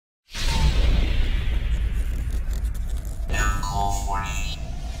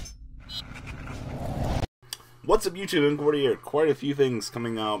What's up, YouTube? Vanguard here. Quite a few things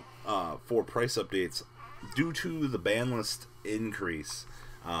coming out for price updates due to the ban list increase.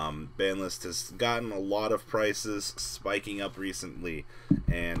 Ban list has gotten a lot of prices spiking up recently,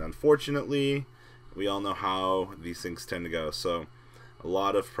 and unfortunately, we all know how these things tend to go. So, a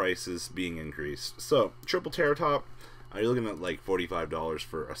lot of prices being increased. So, triple Terratop, you're looking at like $45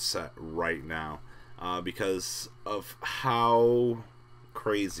 for a set right now, because of how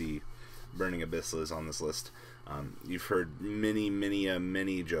crazy Burning Abyss is on this list. You've heard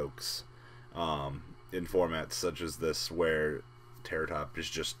many jokes in formats such as this where Terratop is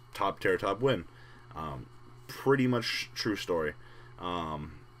just top Terratop win. Pretty much true story. $13,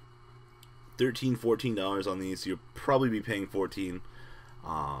 $14 on these. You'll probably be paying $14,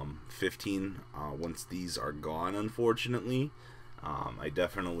 $15 once these are gone, unfortunately. I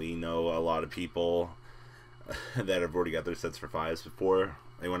definitely know a lot of people that have already got their sets for 5s before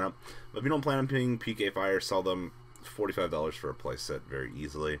they went up. But if you don't plan on paying PK Fire, sell them $45 for a play set very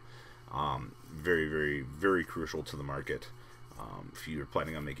easily. Very crucial to the market if you're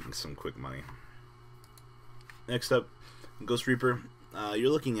planning on making some quick money. Next up, Ghost Reaper. You're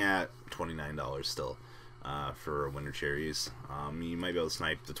looking at $29 still for Winter Cherries. You might be able to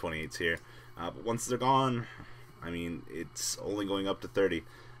snipe the 28s here, but once they're gone, I mean, it's only going up to 30.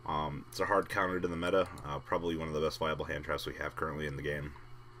 It's a hard counter to the meta. Probably one of the best viable hand traps we have currently in the game.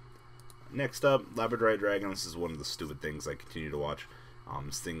 Next up, Labradorite Dragon. This is one of the stupid things I continue to watch.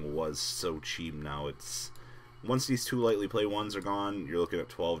 This thing was so cheap. Now it's, once these two lightly played ones are gone, you're looking at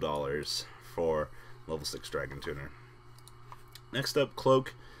 $12 for level 6 Dragon Tuner. Next up,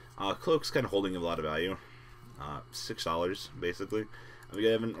 Cloak. Cloak's kind of holding a lot of value. $6 basically. If you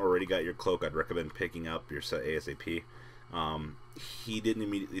haven't already got your Cloak, I'd recommend picking up your set ASAP. He didn't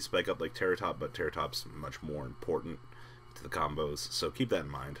immediately spike up like Terratop, but Terratop's much more important to the combos, so keep that in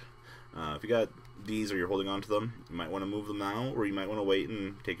mind. If you got these or you're holding on to them, you might want to move them now, or you might want to wait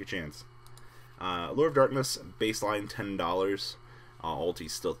and take your chance. Lure of Darkness, baseline $10.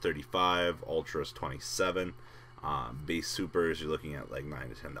 Ulti's still $35. Ultra's $27. Base supers, you're looking at like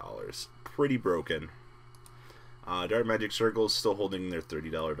 $9 to $10. Pretty broken. Dark Magic Circles still holding their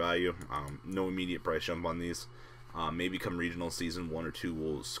 $30 value. No immediate price jump on these. Maybe come regional season 1 or 2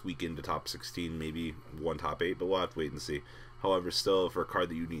 will squeak into top 16, maybe one top 8, but we'll have to wait and see. However, still, for a card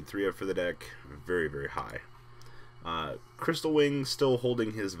that you need 3 of for the deck, very high. Crystal Wing still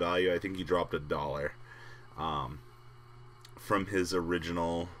holding his value. I think he dropped $1 from his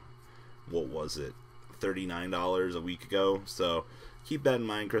original, what was it, $39 a week ago. So keep that in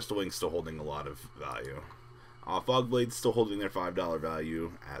mind. Crystal Wing's still holding a lot of value. Fogblade's still holding their $5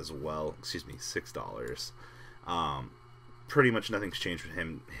 value as well. Excuse me, $6. Pretty much nothing's changed with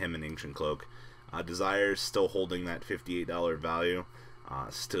him and Ancient Cloak. Desire's still holding that $58 value.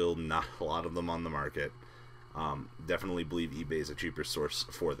 Still not a lot of them on the market. Definitely believe eBay is a cheaper source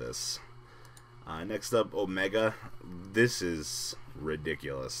for this. Next up, Omega. This is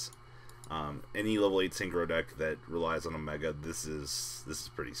ridiculous. Any level 8 synchro deck that relies on Omega, this is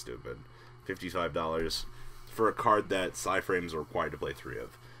pretty stupid. $55 for a card that Psyframes are required to play 3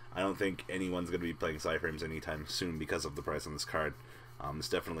 of. I don't think anyone's going to be playing Psyframes anytime soon because of the price on this card. This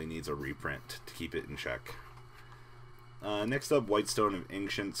definitely needs a reprint to keep it in check. Next up, Whitestone of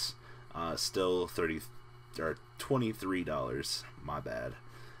Ancients, still $23. My bad.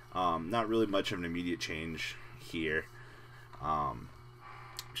 Not really much of an immediate change here.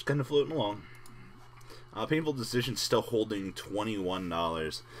 Just kind of floating along. Painful Decision still holding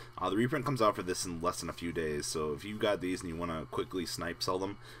 $21. The reprint comes out for this in less than a few days, so if you got these and you want to quickly snipe sell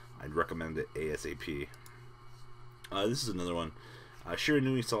them, I'd recommend it ASAP. This is another one.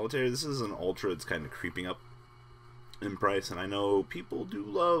 Shiranui Solitaire. This is an ultra that's kind of creeping up in price, and I know people do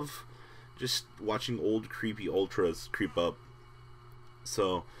love just watching old creepy ultras creep up.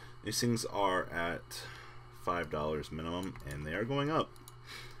 So these things are at $5 minimum, and they are going up.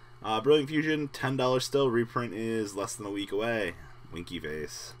 Brilliant Fusion, $10 still. Reprint is less than a week away. Winky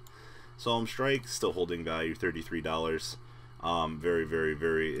face. Solemn Strike still holding value, $33.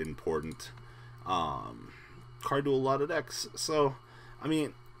 Very important card to a lot of decks. So, I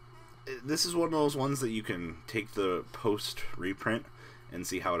mean, this is one of those ones that you can take the post reprint and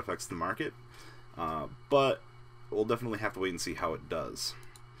see how it affects the market. But we'll definitely have to wait and see how it does.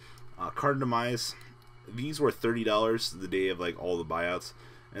 Card Demise. These were $30 the day of like all the buyouts,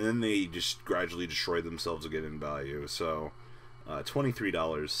 and then they just gradually destroyed themselves again in value. So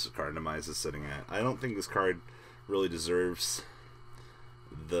 $23 Card Demise is sitting at. I don't think this card really deserves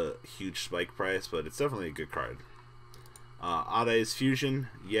the huge spike price, but it's definitely a good card. Ada's Fusion,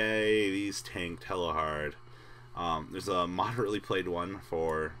 yay, these tanked hella hard. There's a moderately played one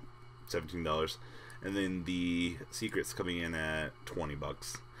for $17, and then the secrets coming in at 20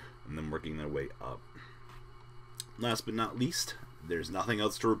 bucks, and then working their way up. Last but not least, there's nothing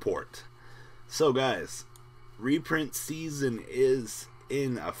else to report. So guys, reprint season is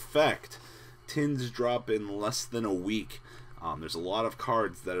in effect. Tins drop in less than a week. There's a lot of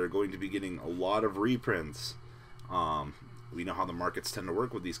cards that are going to be getting a lot of reprints. We know how the markets tend to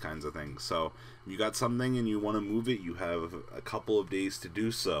work with these kinds of things. So if you got something and you want to move it, you have a couple of days to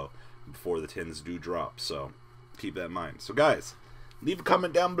do so before the tins do drop. So keep that in mind. So guys, leave a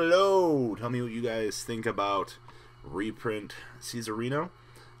comment down below. Tell me what you guys think about reprint Caesarino.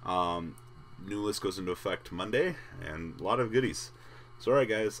 New list goes into effect Monday, and a lot of goodies. So alright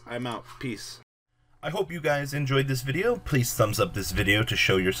guys, I'm out. Peace. I hope you guys enjoyed this video. Please thumbs up this video to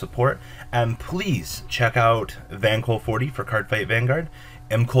show your support. And please check out Vanguard 40 for Cardfight Vanguard,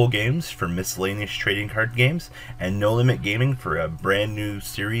 MKohl Games for miscellaneous trading card games, and No Limit Gaming for a brand new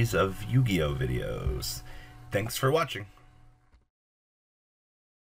series of Yu-Gi-Oh videos. Thanks for watching.